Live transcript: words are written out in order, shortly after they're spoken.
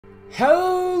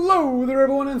Hello there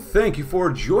everyone, and thank you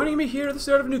for joining me here at the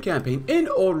start of a new campaign in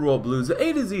Old World Blues, the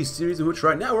A to Z series, in which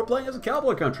right now we're playing as a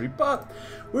Cowboy Country, but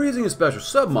we're using a special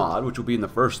submod, which will be in the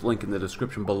first link in the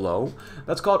description below.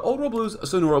 That's called Old World Blues,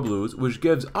 Sonora Blues, which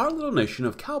gives our little nation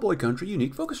of Cowboy Country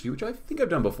unique focus view, which I think I've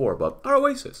done before, but our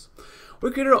oasis. We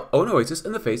created our own oasis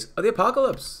in the face of the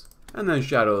apocalypse, and then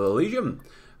Shadow of the Legion.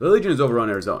 The Legion is overrun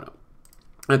Arizona,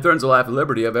 and threatens the life and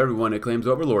liberty of everyone it claims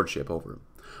overlordship over.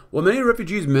 While many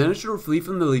refugees managed to flee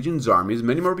from the Legion's armies,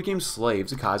 many more became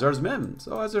slaves to Kaiser's men.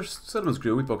 So as our settlements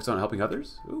grew, we focused on helping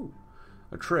others. Ooh,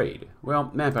 a trade.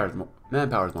 Well, manpower is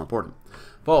more important.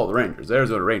 Follow the Rangers, the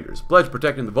Arizona Rangers, pledged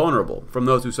protecting the vulnerable from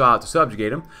those who sought to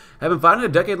subjugate them, have been fighting a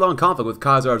decade-long conflict with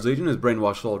Kaiser's Legion and his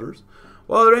brainwashed soldiers.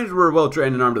 While the Rangers were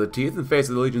well-trained and armed to the teeth, in the face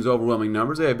of the Legion's overwhelming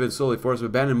numbers, they have been slowly forced to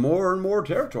abandon more and more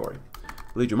territory.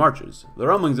 The Legion marches. The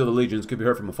rumblings of the legions could be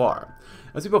heard from afar.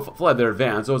 As people fled their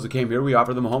advance, those who came here, we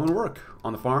offered them a home and work,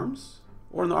 on the farms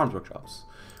or in the arms workshops.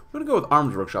 We're going to go with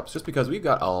arms workshops just because we've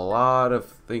got a lot of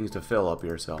things to fill up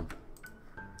here, so.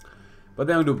 But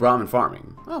then we'll do Brahmin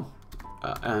farming.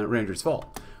 And Rangers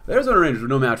fall. The Arizona Rangers were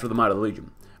no match for the might of the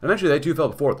Legion. Eventually, they too fell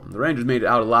before them. The Rangers made it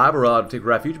out alive, were allowed to take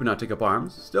refuge, but not take up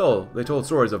arms. Still, they told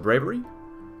stories of bravery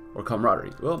or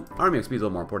camaraderie. Well, Army XP is a little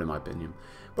more important in my opinion.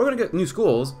 We're going to get new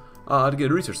schools to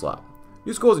get a research slot.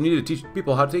 New schools need to teach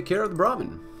people how to take care of the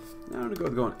Brahmin. Now I'm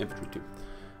going to go on infantry too.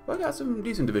 Well, I got some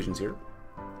decent divisions here.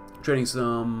 Training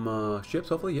some ships,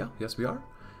 hopefully. Yeah, yes we are.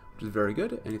 Which is very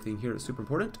good. Anything here that's super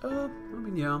important? I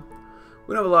mean, yeah.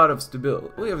 We don't have a lot of stability.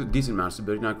 We have a decent amount of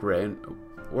stability, not great. And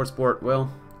war sport,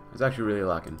 well, it's actually really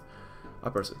lacking. I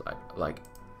personally like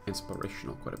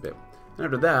inspirational quite a bit. And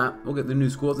after that, we'll get the new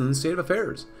schools and the state of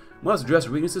affairs. We must address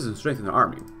their weaknesses and strengthen the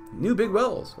army. New big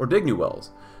wells, or dig new wells.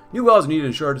 New wells are needed to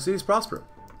ensure the cities prosper.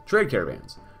 Trade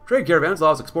caravans. Trade caravans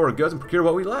allow us to export our goods and procure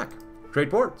what we lack.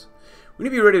 Trade ports. We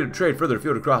need to be ready to trade further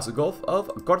afield across the Gulf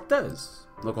of Cortez.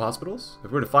 Local hospitals.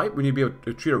 If we're to fight, we need to be able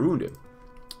to treat our wounded.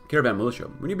 Caravan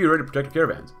militia. We need to be ready to protect our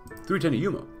caravans. 310 to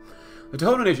Yuma. The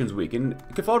Tohono Nation is weak and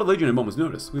it can fall to the Legion at a moment's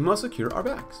notice. We must secure our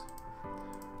backs.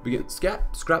 Begin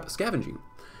scrap scavenging.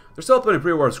 There's still plenty of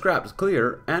pre-war scrap to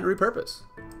clear and repurpose.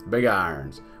 Big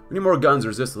irons. We need more guns to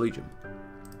resist the Legion.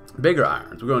 Bigger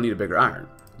irons. We're going to need a bigger iron.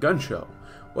 Gun show.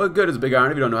 What good is a big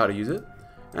iron if you don't know how to use it?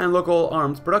 And local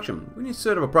arms production. We need to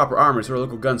set up a proper armory so our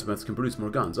local gunsmiths can produce more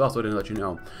guns. Also, I didn't let you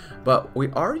know. But we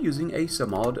are using a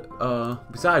submod,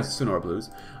 besides Sonora Blues,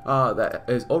 that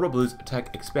is Old World Blues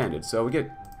Tech Expanded. So we get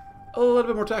a little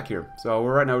bit more tech here. So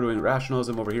right now we're doing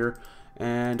rationalism over here.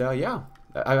 And yeah,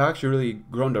 I've actually really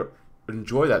grown to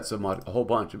enjoy that submod a whole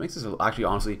bunch. It makes this actually,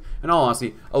 honestly, in all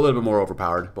honesty, a little bit more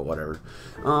overpowered, but whatever.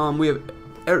 We have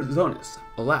Arizona's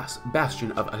last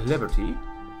bastion of liberty.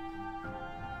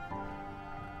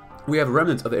 We have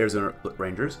remnants of the Arizona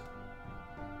Rangers.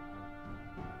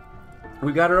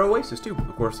 We got our oasis too,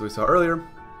 of course, as we saw earlier.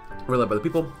 We're led by the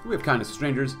people. We have kindness to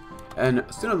strangers, and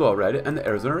Sinaloa Red and the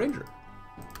Arizona Ranger.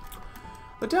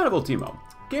 The town of Ultimo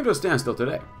came to a standstill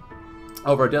today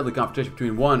over a deadly competition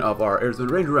between one of our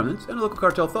Arizona Ranger remnants and a local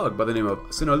cartel thug by the name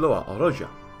of Sinaloa Roja.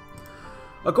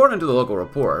 According to the local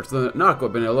reports, the narco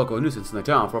had been a local nuisance in the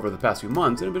town for over the past few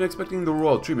months and had been expecting the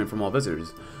royal treatment from all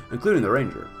visitors, including the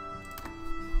ranger.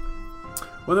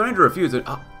 When the ranger refused, a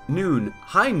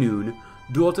high noon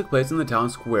duel took place in the town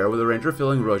square with the ranger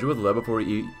filling Roja with lead before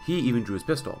he even drew his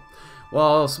pistol.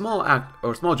 While a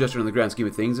small gesture in the grand scheme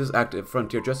of things, this act of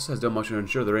frontier justice has done much to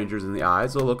ensure the rangers in the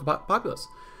eyes of the local populace.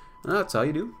 And that's how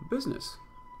you do business.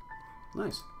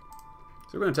 Nice.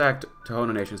 So we're going to attack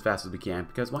Tohono Nation as fast as we can,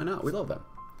 because why not? We love them.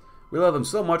 We love them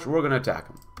so much, we're going to attack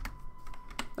them.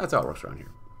 That's how it works around here.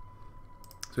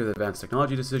 So we have advanced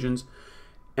technology decisions.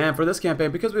 And for this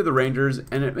campaign, because we have the Rangers,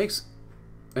 and it makes...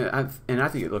 And I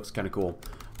think it looks kind of cool.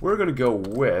 We're going to go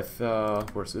with...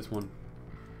 where's this one?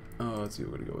 Let's see,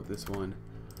 we're going to go with this one.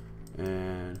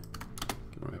 And...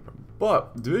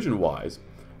 But, division-wise,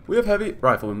 we have heavy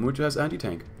riflemen, which has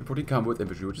anti-tank, and 14 combat with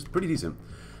infantry, which is pretty decent.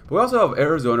 But we also have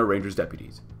Arizona Rangers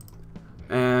deputies.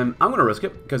 And I'm going to risk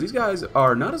it, because these guys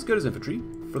are not as good as infantry,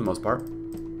 for the most part.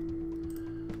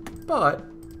 But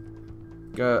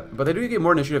they do get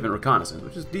more initiative and reconnaissance,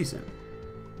 which is decent.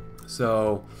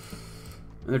 So,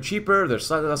 and they're cheaper, they're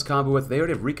slightly less combat with, they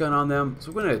already have recon on them.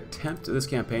 So we're going to attempt this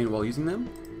campaign while using them.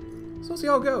 So we'll see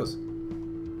how it goes.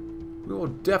 We will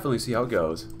definitely see how it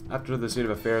goes. After the state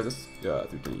of affairs, this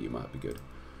 320 might be good.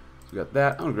 So we got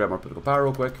that. I'm going to grab more political power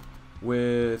real quick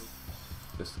with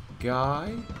this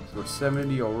guy. So we're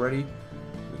 70 already.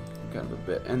 Kind of a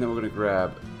bit. And then we're going to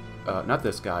grab, not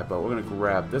this guy, but we're going to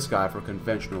grab this guy for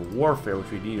conventional warfare,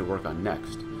 which we need to work on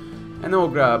next. And then we'll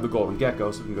grab the golden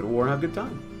gecko so we can go to war and have a good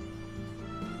time.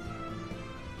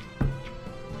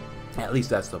 At least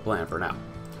that's the plan for now.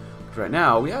 Right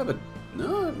now, we have a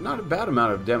not a bad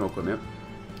amount of demo equipment.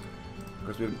 Of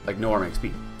course, we have like no army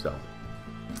XP, so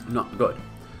not good.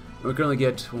 We currently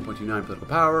get 1.29 political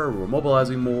power. We're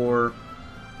mobilizing more,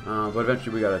 but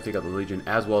eventually we gotta take out the Legion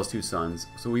as well as 2 sons.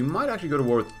 So we might actually go to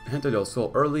war with Gente del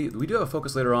Sol early. We do have a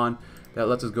focus later on that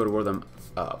lets us go to war with them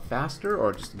faster,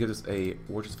 or just gives us a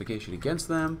war justification against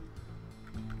them.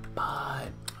 But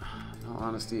in all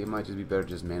honesty, it might just be better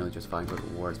just manually just fighting go to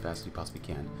war as fast as you possibly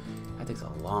can. That takes a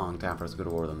long time for us to go to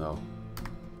war with them, though.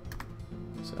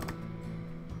 So,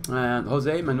 and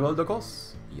Jose Manuel de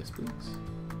Cos, yes please.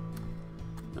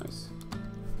 Nice.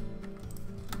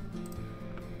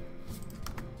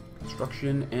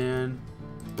 Construction, and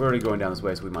we're already going down this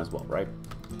way, so we might as well, right?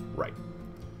 Right.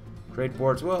 Trade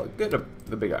ports, well, get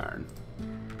the big iron.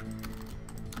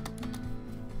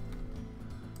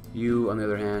 You, on the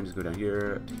other hand, just go down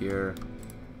here to here.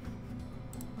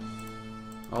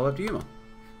 All up to you, Mo.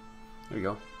 There you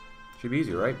go. Should be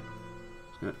easy, right?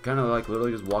 Kind of like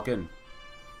literally just walk in.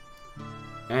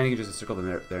 And you can just circle them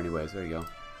there anyways. There you go.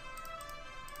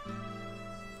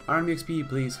 Army XP,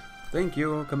 please. Thank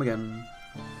you. Come again.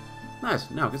 Nice.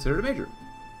 Now consider it a major.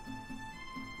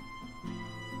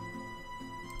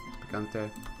 Picante.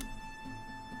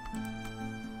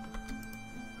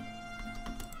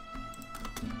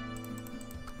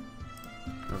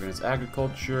 Organize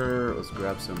agriculture. Let's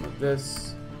grab some of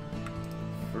this.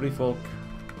 Free folk.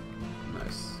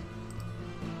 Nice.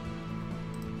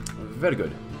 Very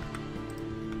good.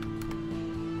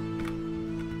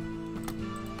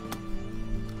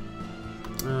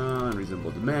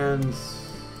 Unreasonable demands.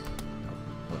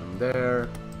 Put them there.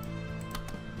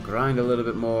 Grind a little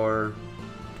bit more.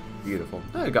 Beautiful.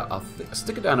 I got a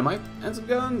stick of dynamite and some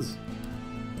guns.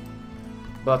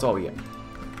 But that's all we get.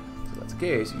 So that's the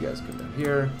case. You guys come down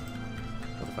here.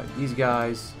 We'll fight these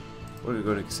guys. We're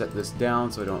going to set this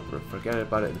down so I don't forget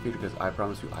about it in the future, because I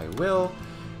promise you I will.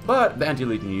 But the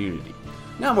anti-Legion unity.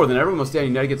 Now more than ever, we must stand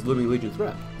united against the looming Legion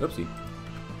threat. Oopsie.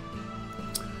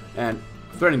 And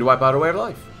threatening to wipe out our way of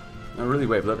life. A really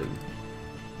way of living.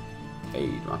 Hey,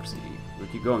 democracy. We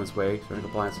keep going this way. Starting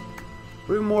compliance.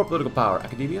 For even more political power.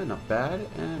 Academia, not bad.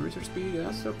 And research speed, yeah,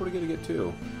 that's still pretty good to get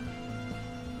too.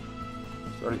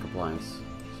 Starting compliance.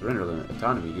 Surrender limit.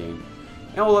 Autonomy gain.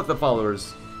 And we'll let the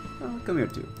followers come here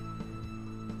too.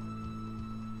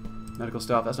 Medical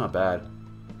stuff, that's not bad.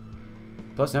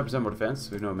 Plus 10% more defense.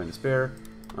 We have no men to spare.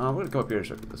 We're going to come up here and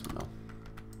start with this one though.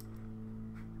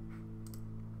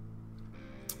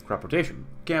 Crop rotation.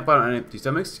 Can't fight on empty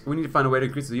stomachs. We need to find a way to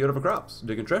increase the yield of our crops.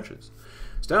 Digging trenches.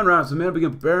 Stand around so the men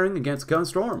begin preparing against the coming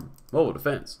storm. Mobile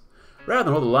defense. Rather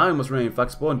than hold the line, we must remain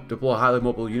flexible and deploy highly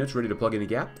mobile units ready to plug any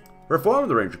gap. Reform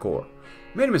the Ranger Corps.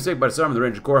 We made a mistake by disarming the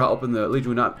Ranger Corps, hoping the Legion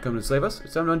would not come to enslave us.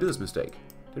 It's time to undo this mistake.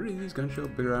 Did any of these guns show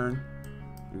bigger iron?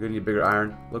 We're going to need bigger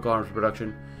iron. Local arms for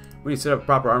production. We need to set up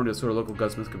proper armor so our local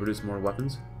gunsmiths can produce more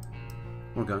weapons.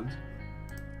 More guns.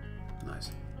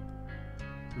 Nice.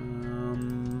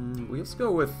 Let's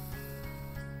go with...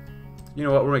 You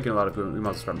know what? We're making a lot of equipment. We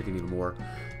might as well start making even more.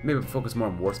 Maybe focus more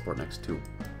on war sport next too.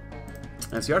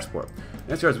 NCR sport.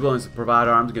 NCR is willing to provide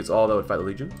arms against all that would fight the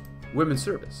Legion. Women's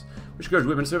service. We should encourage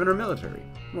women to serve in our military.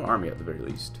 More army at the very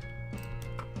least.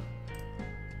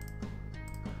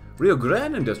 Rio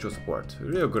Grande industrial support.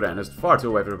 Rio Grande is far too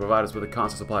away to provide us with a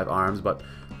constant supply of arms, but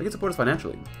they can support us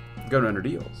financially. Gun Runner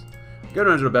deals. Gun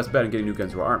Runners are the best bet in getting new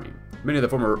guns to our army. Many of the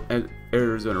former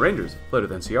Arizona Rangers fled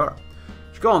with NCR.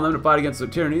 You should call on them to fight against the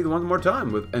tyranny one more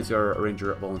time with NCR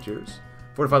Ranger volunteers.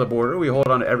 Fortify the border. We hold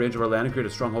on to every inch of our land and create a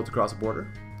stronghold to cross the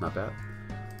border. Not bad.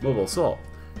 Mobile assault.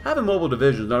 Having mobile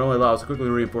divisions not only allows us to quickly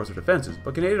reinforce our defenses,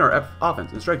 but can aid in our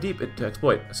offense and strike deep to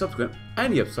exploit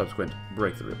any subsequent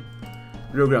breakthrough.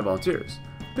 Rio Grande volunteers.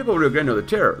 People of Rio Grande know the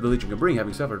terror the Legion can bring,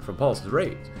 having suffered from Paulus'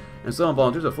 raids, and some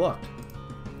volunteers have flocked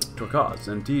to our cause,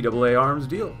 and TAA arms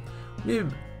deal. We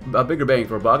need a bigger bang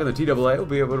for a buck, and the TAA will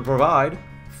be able to provide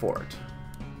for it.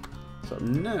 So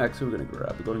next, we're going to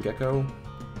grab the Golden Gecko.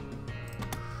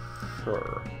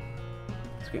 Sure.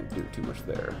 Just can't do too much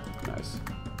there. Nice.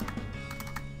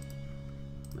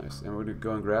 Nice. And we're going to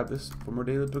go and grab this for more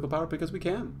daily political power because we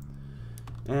can.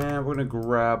 And we're going to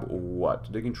grab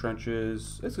what? Digging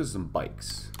trenches. Let's get some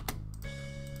bikes.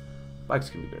 Bikes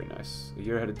can be very nice. A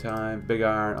year ahead of time. Big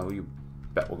iron. Oh, you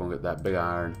bet we're going to get that big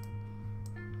iron.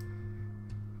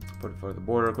 Put it for the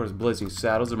border. Of course, blazing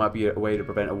saddles. There might be a way to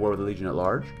prevent a war with the Legion at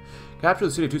large. Capture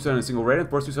the city of Tucson in a single raid and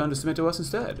force Tucson to submit to us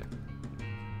instead.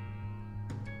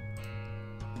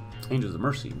 Angels of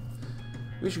Mercy.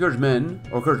 We should encourage men,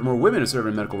 or encourage more women to serve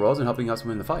in medical roles and helping us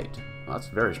win the fight. Well, that's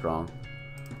very strong.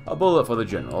 A bullet for the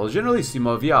general,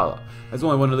 Generalissimo Viala, has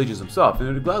only one allegiance himself,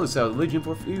 and would gladly sell the legion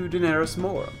for a few dineros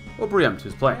more. We'll preempt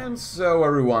his plans. So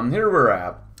everyone, here we're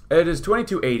at. It is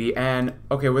 2280, and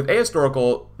okay, with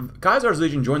ahistorical, Caesar's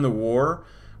legion joined the war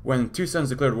when two sons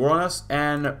declared war on us,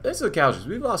 and this is the casualties.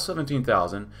 We've lost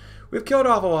 17,000. We've killed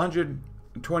off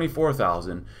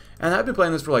 124,000, and I've been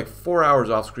playing this for like 4 hours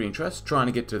off screen, just trying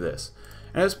to get to this.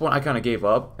 And at this point, I kind of gave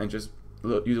up and just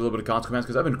used a little bit of consequence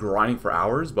because I've been grinding for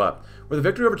hours. But with a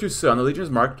victory over two sons, the legion has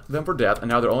marked them for death, and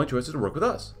now their only choice is to work with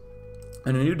us.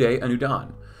 And a new day, a new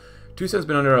dawn. Two sons have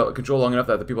been under control long enough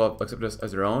that the people have accepted us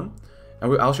as their own.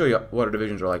 And I'll show you what our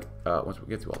divisions are like once we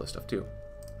get through all this stuff too.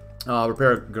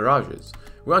 Repair garages.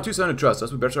 We want two sons to trust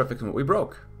us. We better start fixing what we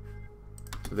broke.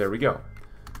 So there we go.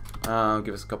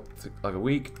 Give us like a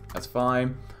week. That's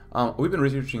fine. We've been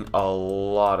researching a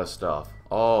lot of stuff.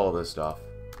 All this stuff.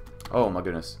 Oh my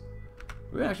goodness.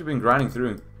 We've actually been grinding through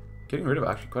and getting rid of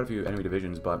actually quite a few enemy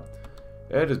divisions, but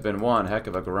it has been one heck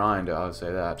of a grind, I would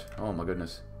say that. Oh my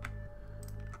goodness.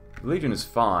 The Legion is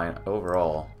fine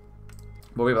overall.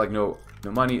 But we have like no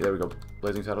money. There we go.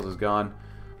 Blazing Saddles is gone.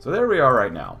 So there we are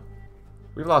right now.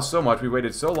 We've lost so much. We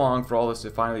waited so long for all this to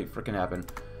finally freaking happen.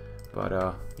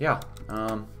 But yeah.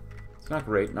 It's not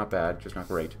great, not bad, just not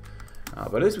great.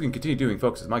 But at least we can continue doing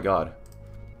focuses. My god.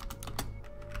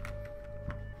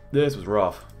 This was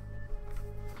rough.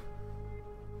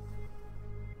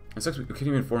 It sucks we couldn't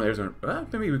even form the Arizona...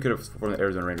 maybe we could have formed the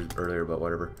Arizona Rangers earlier, but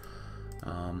whatever.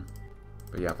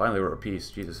 But yeah, finally we're at peace.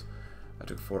 Jesus. That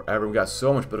took forever. We got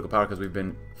so much political power because we've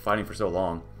been fighting for so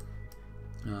long.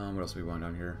 What else do we want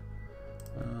down here?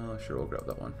 Sure, we'll grab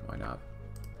that one. Why not?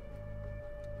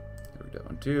 There we go. That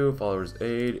one too. Followers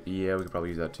aid. Yeah, we could probably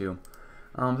use that too.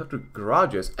 After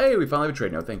garages. Hey, we finally have a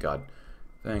trade now. Thank God.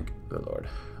 Thank the Lord.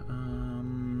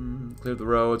 Clear the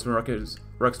roads from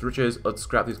wrecks to riches. Let's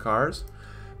scrap these cars.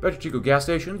 Better Chico gas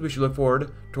stations. We should look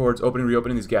forward towards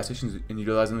reopening these gas stations and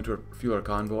utilizing them to fuel our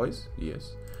convoys.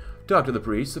 Yes. Talk to the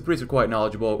priests. The priests are quite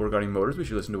knowledgeable regarding motors. We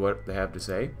should listen to what they have to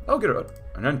say. Oh, get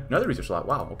another research slot.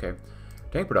 Wow, okay.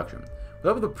 Tank production. With the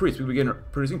help of the priests, we begin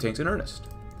producing tanks in earnest.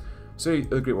 Say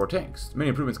the Great War tanks. Many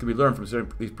improvements can be learned from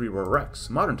studying these pre-war wrecks.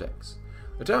 Modern tanks.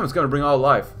 The time has come to bring all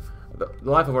life. The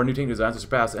life of our new tank designs to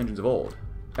surpass the engines of old.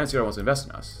 NCR wants to invest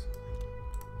in us.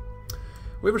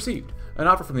 We've received an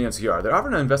offer from the NCR. They're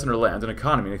offering to invest in our lands and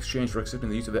economy in exchange for accepting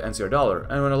the use of the NCR dollar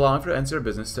and when allowing for NCR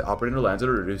business to operate in our lands at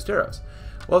reduced tariffs.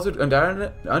 While this would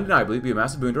undeniably be a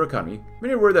massive boon to our economy,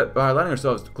 many are worried that by landing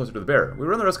ourselves closer to the bear, we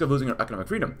run the risk of losing our economic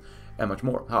freedom, and much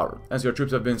more. However, NCR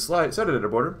troops have been sighted at our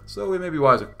border, so we may be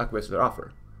wise to acquiesce to their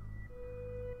offer.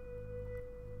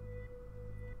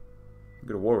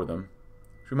 Go to war with them.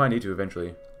 We might need to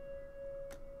eventually.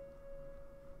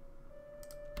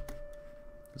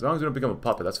 As long as we don't become a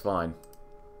puppet, that's fine.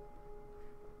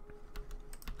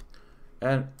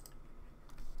 And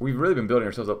we've really been building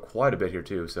ourselves up quite a bit here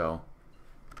too, so...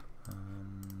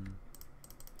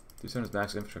 200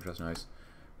 max infrastructure, that's nice.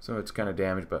 So it's kind of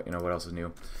damaged, but you know, what else is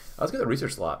new? Let's get the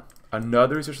research slot.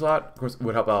 Another research slot, of course,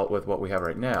 would help out with what we have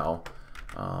right now.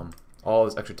 All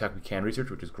this extra tech we can research,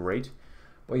 which is great.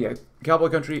 But yeah, Cowboy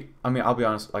Country, I mean, I'll be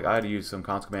honest, like, I had to use some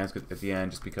cons commands at the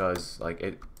end just because, like,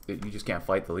 you just can't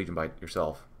fight the Legion by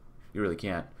yourself. You really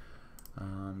can't.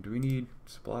 Do we need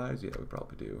supplies? Yeah, we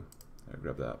probably do. I'll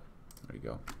grab that. There you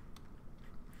go.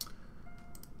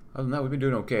 Other than that, we've been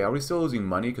doing okay. Are we still losing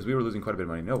money? Because we were losing quite a bit of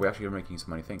money. No, we actually are making some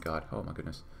money. Thank God. Oh, my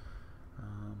goodness.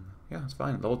 Yeah, it's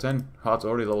fine. Level 10. Oh, it's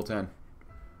already level 10. And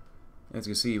as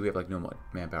you can see, we have, like, no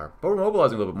manpower. But we're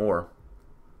mobilizing a little bit more,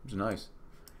 which is nice.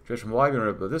 Stretch from Hawaii. We're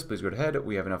going to this. Please go ahead.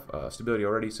 We have enough stability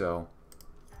already, so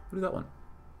we'll do that one.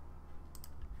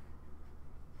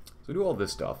 So do all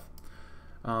this stuff.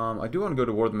 I do want to go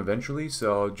to war with them eventually,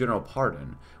 so General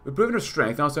Pardon. We've proven our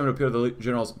strength. Now it's time to appeal to the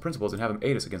General's principles and have him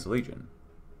aid us against the Legion.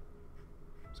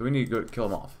 So we need to go kill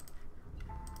him off.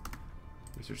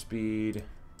 Research speed.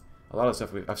 A lot of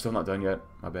stuff I've still not done yet.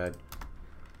 My bad.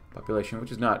 Population,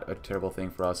 which is not a terrible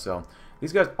thing for us. So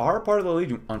these guys are part of the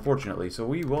Legion, unfortunately. So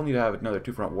we will need to have another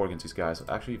two-front war against these guys. So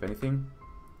actually, if anything...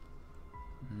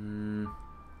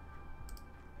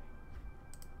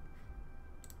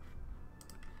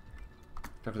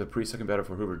 Talk to the priest, second battle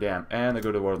for Hoover Dam. And they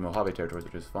go to war with the Mojave territories,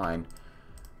 which is fine.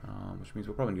 Which means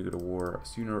we'll probably need to go to war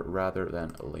sooner rather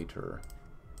than later.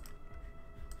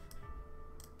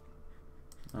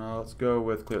 Let's go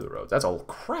with clear the roads. That's a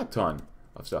crap ton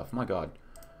of stuff. My God.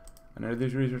 And are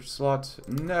these research slots?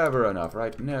 Never enough,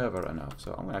 right? Never enough.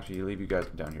 So I'm going to actually leave you guys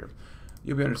down here.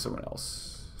 You'll be under someone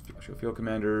else. Field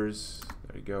commanders.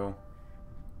 There you go.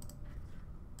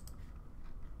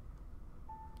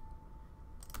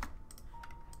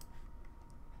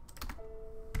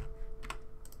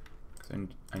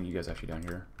 And I need you guys actually down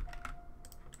here.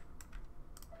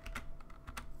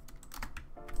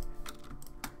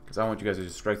 Because I want you guys to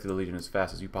just strike through the Legion as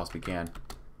fast as you possibly can.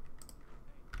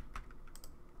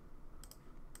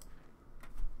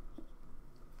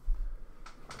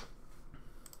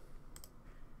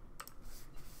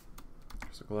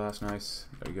 There's a glass, nice.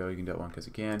 There you go, you can do that one because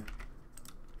you can.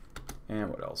 And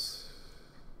what else?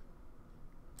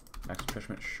 Max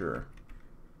refreshment, sure.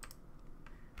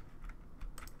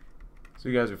 So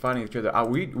you guys are fighting each other.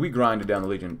 We grinded down the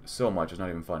Legion so much, it's not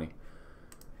even funny.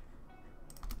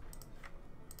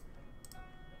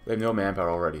 They have no manpower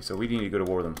already, so we need to go to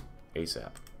war with them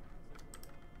ASAP.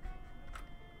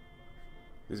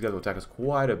 These guys will attack us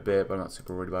quite a bit, but I'm not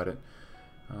super worried about it.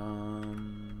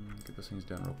 Get those things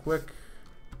done real quick.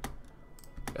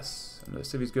 Yes, another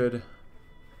city's good.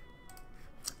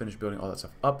 Finish building all that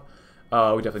stuff up.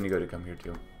 We definitely need to go to come here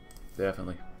too.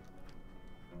 Definitely.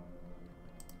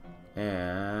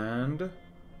 And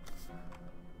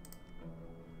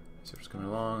so just coming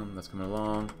along, that's coming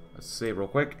along. Let's save real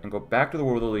quick and go back to the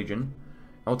war with the Legion. And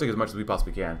we'll take as much as we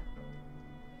possibly can.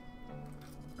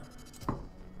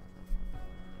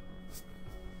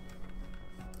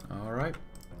 Alright.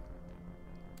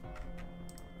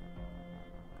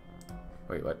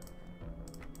 Wait, what?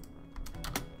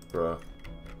 Bruh.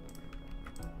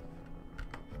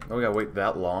 Oh, we gotta wait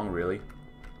that long, really?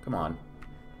 Come on.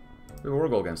 We have a war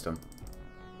goal against him.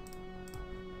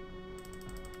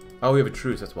 Oh, we have a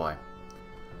truce, that's why.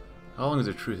 How long is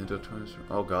a truce until 20?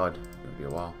 Oh god, it's gonna be a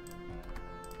while.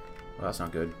 Well, that's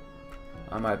not good.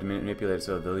 I might have to manipulate it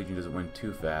so the Legion doesn't win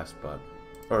too fast, but...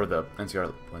 Or the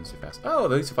NCR wins too fast. Oh,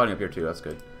 the Legion fighting up here too, that's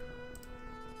good.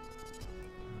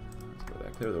 Let's go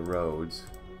there, clear the roads.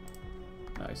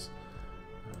 Nice.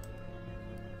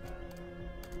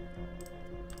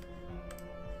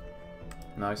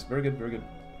 Nice, very good, very good.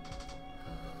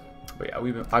 But yeah,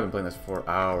 I've been playing this for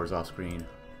hours off screen.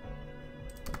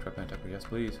 Trap attacker, yes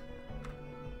please.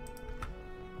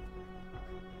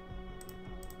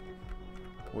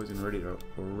 Poison ready to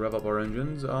rev up our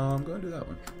engines. I'm going to do that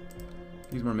one.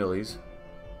 Use more millies.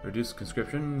 Reduce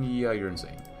conscription. Yeah, you're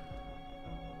insane.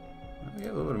 We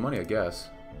have a little bit of money, I guess.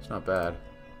 It's not bad.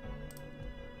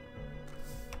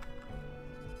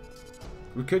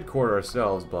 We could court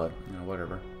ourselves, but you know,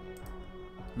 whatever.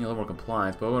 Need a little more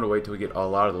compliance, but I want to wait till we get a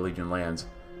lot of the Legion lands.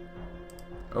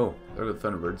 Oh, there go the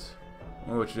Thunderbirds.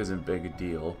 Which isn't a big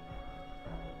deal.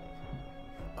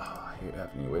 Oh, I hate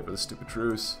having to wait for the stupid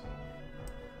truce.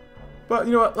 But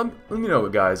you know what? Let me know,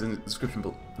 guys, in the description,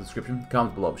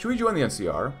 comments below. Should we join the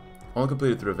NCR? Only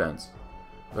completed through events.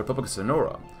 The Republic of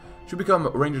Sonora. Should become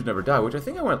Rangers Never Die, which I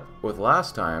think I went with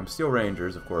last time. Steel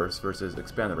Rangers, of course, versus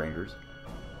Expand the Rangers.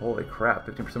 Holy crap,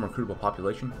 15% recruitable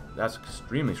population? That's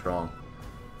extremely strong.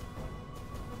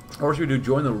 Or should we do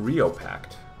Join the Rio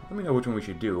Pact? Let me know which one we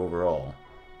should do overall.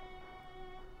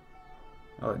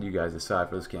 I'll let you guys decide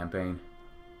for this campaign.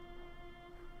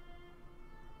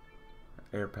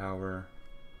 Air power.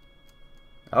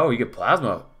 Oh, you get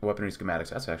plasma weaponry schematics.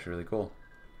 That's actually really cool.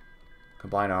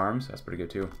 Combined arms. That's pretty good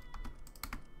too.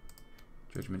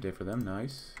 Judgment Day for them.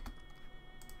 Nice.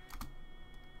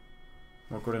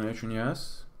 More coordination,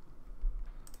 yes.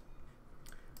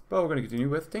 But we're going to continue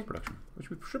with tank production, which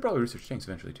we should probably research tanks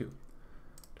eventually too.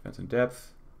 Defense in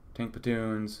depth. Tank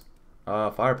platoons.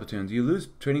 Fire platoons. You lose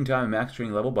training time and max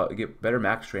training level, but you get better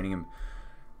max training and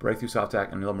breakthrough soft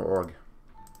attack and a little more org.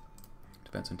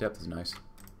 Defense in depth is nice.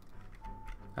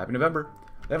 Happy November.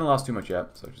 They haven't lost too much yet,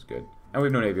 so which is good. And we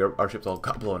have no navy. Our ships all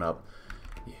got blown up.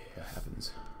 Yeah, it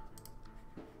happens.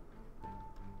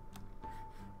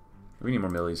 We need more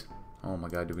millies. Oh my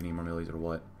god, do we need more millies or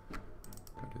what?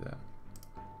 Go do that.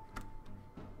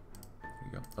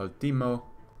 There you go. Demo.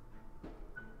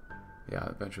 Yeah,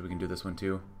 eventually we can do this one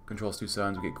too. Controls 2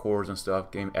 suns, we get cores and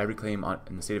stuff. Gain every claim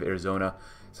in the state of Arizona.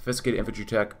 Sophisticated infantry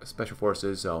tech, special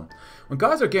forces. So, when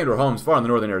Gaza came to our homes far in the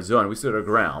northern Arizona, we stood our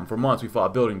ground. For months we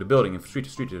fought building to building and street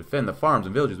to street to defend the farms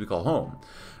and villages we call home.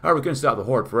 However, we couldn't stop the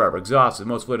horde forever. Exhausted,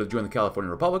 most fled to join the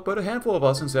California Republic, but a handful of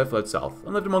us instead fled south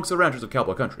and lived amongst the ranchers of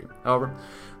Cowboy Country. However,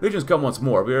 legions come once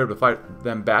more. We were able to fight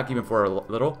them back even for a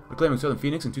little, reclaiming Southern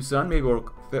Phoenix and Tucson. Maybe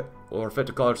we're fit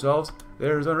to call ourselves the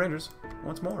Arizona Rangers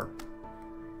once more.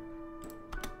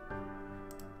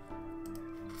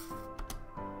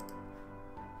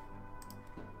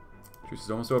 Truce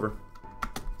is almost over.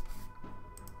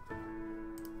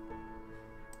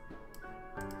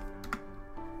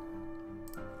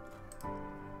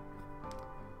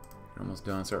 We're almost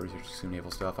done. Start researching some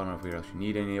naval stuff. I don't know if we actually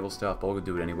need any naval stuff, but we'll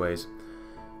do it anyways.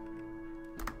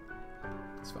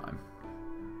 It's fine.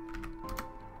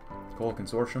 Coal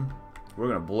Consortium. We're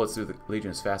going to blitz through the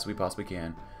Legion as fast as we possibly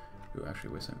can. Ooh,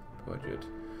 actually, waste some budget.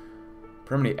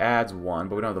 Permanently adds 1,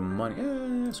 but we don't have the money.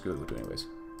 Screw it, we'll do it anyways.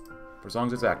 For as long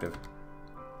as it's active.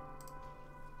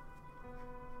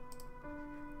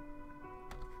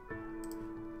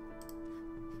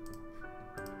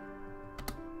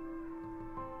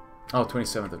 Oh,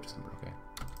 27th of December, okay.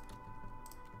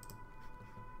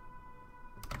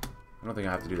 I don't think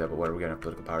I have to do that, but whatever, we got enough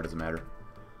political power, doesn't matter.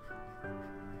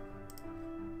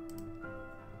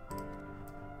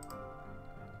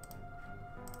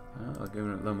 I'll give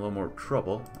them a little more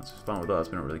trouble. That's fine with us,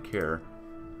 we don't really care.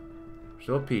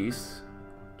 Still peace.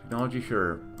 Technology,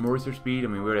 sure. More research speed, I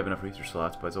mean, we already have enough research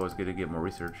slots, but it's always good to get more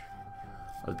research.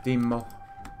 A demo.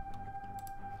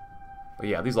 But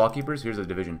yeah, these lawkeepers, here's the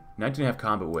division. 19.5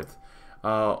 combat width.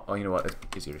 Oh, you know what? It's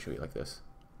easier to show you like this.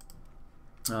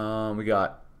 We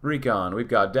got recon, we've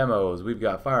got demos, we've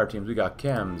got fire teams, we got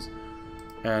chems.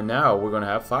 And now we're going to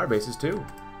have fire bases too.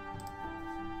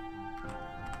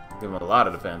 Give them a lot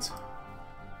of defense.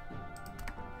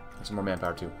 Some more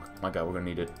manpower too. My god, we're going to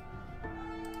need it.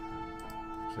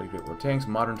 So you get more tanks,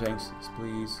 modern tanks, yes,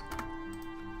 please.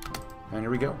 And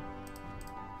here we go.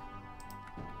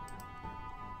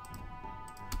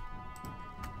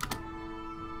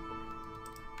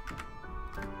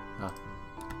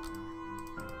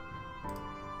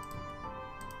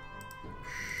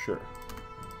 Sure.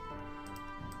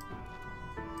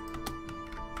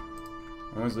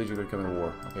 When's Legion going to come into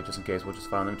war? Okay, just in case, we'll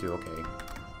just find them too. Okay.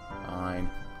 Fine.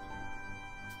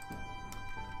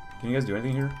 Can you guys do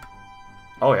anything here?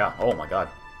 Oh, yeah. Oh, my god.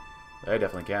 They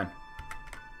definitely can.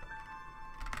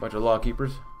 Bunch of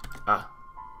lawkeepers. Ah.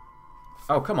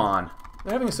 Oh, come on.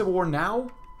 They're having a civil war now?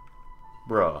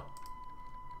 Bruh.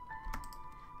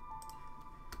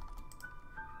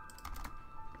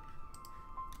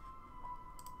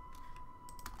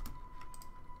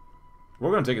 We're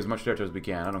going to take as much territory as we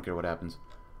can. I don't care what happens.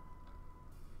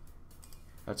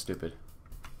 That's stupid.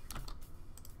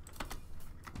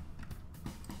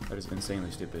 That is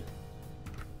insanely stupid.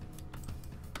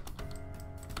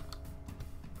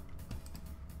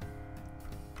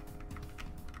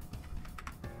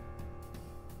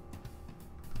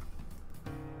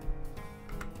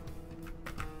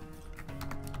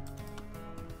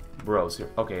 Bros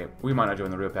here. Okay, we might not join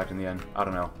the real pact in the end. I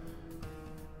don't know.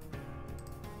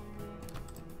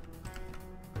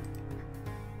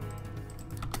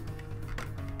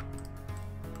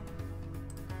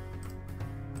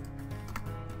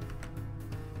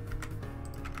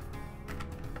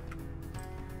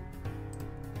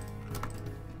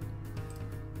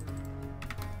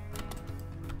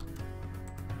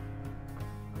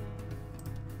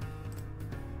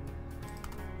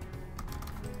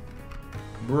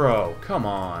 Bro, come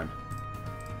on.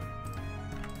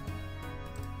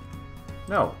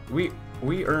 No, we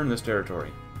earned this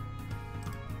territory.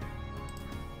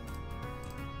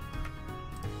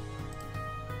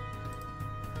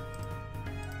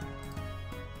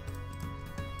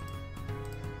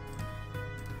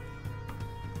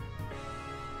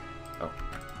 Oh.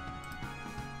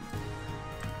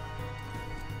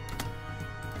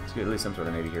 Let's get at least some sort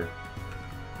of navy here.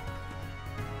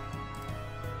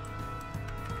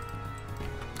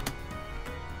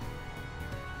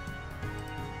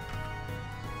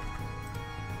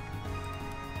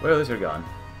 Well, at least they're gone.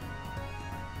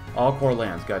 All core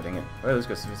lands, god dang it. Well, let's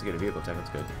go sophisticated vehicle tech,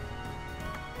 that's good.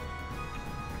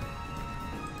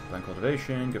 Land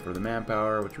cultivation, good for the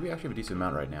manpower, which we actually have a decent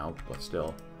amount right now, but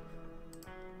still.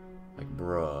 Like,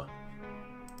 bruh.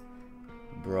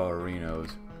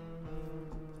 Bruh-rinos.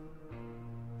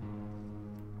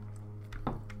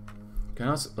 I'm a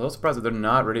little surprised that they're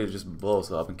not ready to just blow us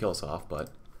up and kill us off,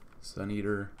 but... Sun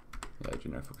Eater. Yeah,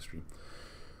 generic focus tree.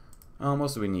 What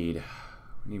else do we need?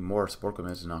 We need more support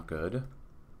equipment, this is not good.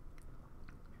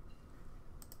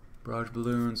 Barrage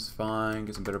balloons, fine.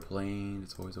 Get some better planes,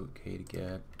 it's always okay to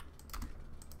get.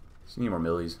 Just need more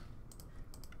millies.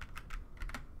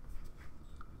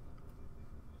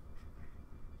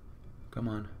 Come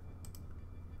on.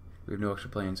 We have no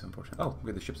extra planes, unfortunately. Oh, we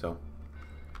have the ships though.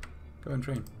 Go ahead and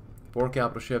train. 4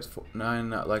 capital ships, 9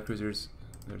 light cruisers.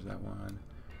 There's that one.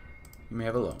 You may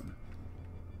have a loan.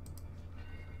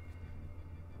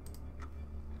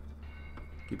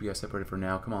 Keep you guys separated for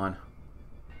now. Come on.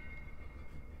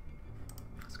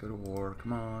 Let's go to war.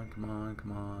 Come on, come on,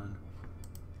 come on.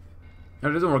 If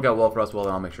it doesn't work out well for us, well,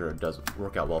 then I'll make sure it does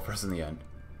work out well for us in the end.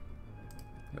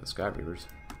 Yeah, the Sky Reavers.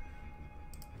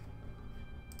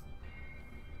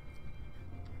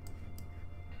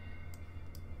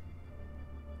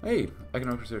 Hey,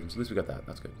 economic resurgence. At least we got that.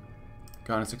 That's good.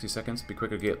 Gone in 60 seconds. Be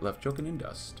quicker to get left choking in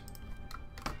dust.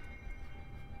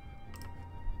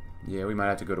 Yeah, we might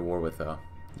have to go to war with the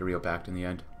Rio Pact in the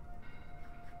end.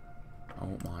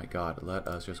 Oh my god, let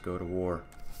us just go to war.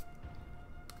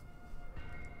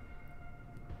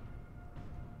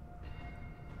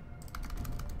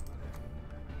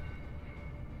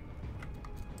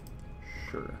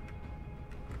 Sure.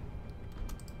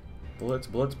 Blitz,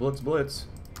 blitz, blitz, blitz.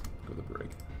 Go to the brig.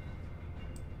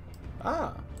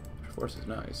 Ah! Force is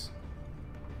nice.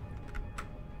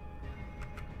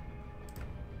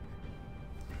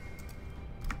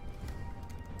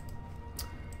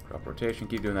 Drop rotation.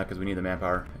 Keep doing that because we need the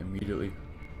manpower immediately.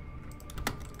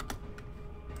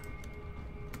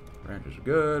 Rangers are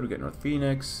good. We get North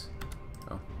Phoenix.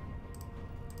 Oh.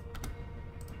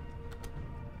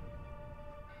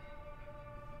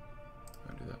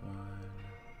 I'll do that one.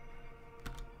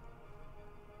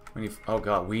 We need. Oh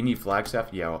god, we need Flagstaff.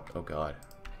 Yeah. Oh god.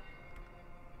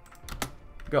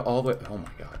 We got all the way. Oh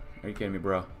my god. Are you kidding me,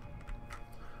 bro?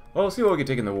 Well, we'll see what we can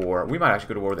take in the war. We might actually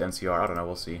go to war with NCR. I don't know.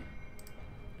 We'll see.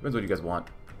 Depends what you guys want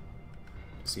to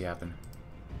see happen.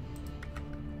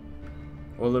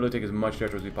 We'll literally take as much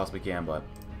territory as we possibly can, but...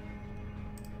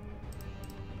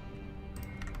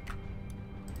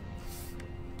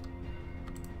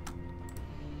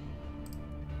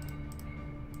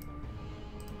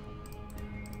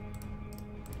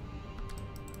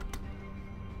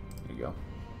 There you go.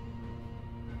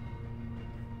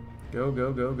 Go,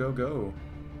 go, go, go, go.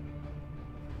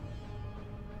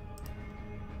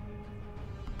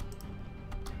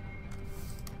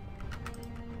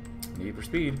 Need for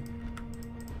speed.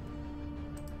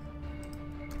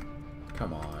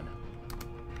 Come on.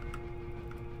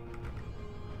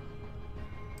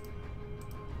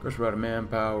 Of course, we're out of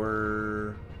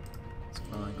manpower. It's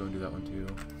fine. Go and do that one too.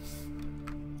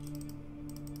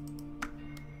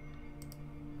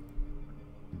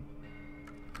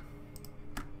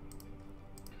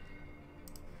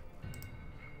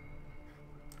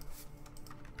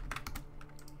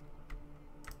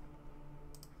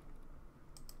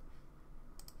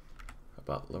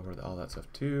 About lower all that stuff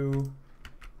too.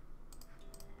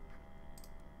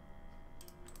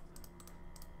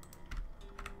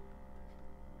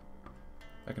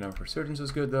 Economic resurgence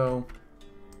is good though.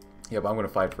 Yeah, but I'm going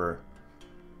to fight for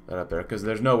that up there because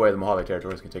there's no way the Mojave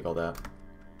territories can take all that.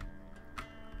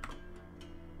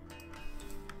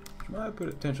 Which might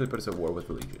potentially put us at war with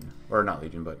the Legion. Or not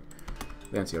Legion, but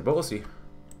the NCR. But we'll see.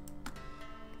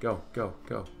 Go, go,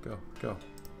 go, go, go.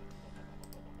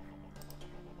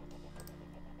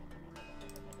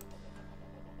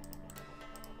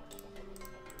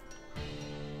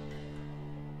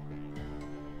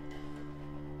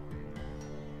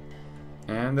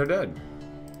 And they're dead.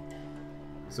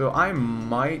 So I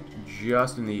might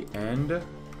just in the end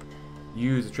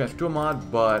use the transfer tool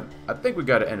mod, but I think we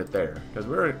got to end it there because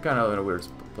we're kind of in a weird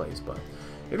place. But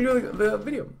if you enjoyed the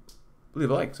video, leave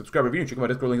a like, subscribe, review, and check out my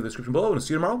Discord link in the description below, and I'll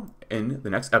see you tomorrow in the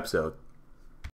next episode.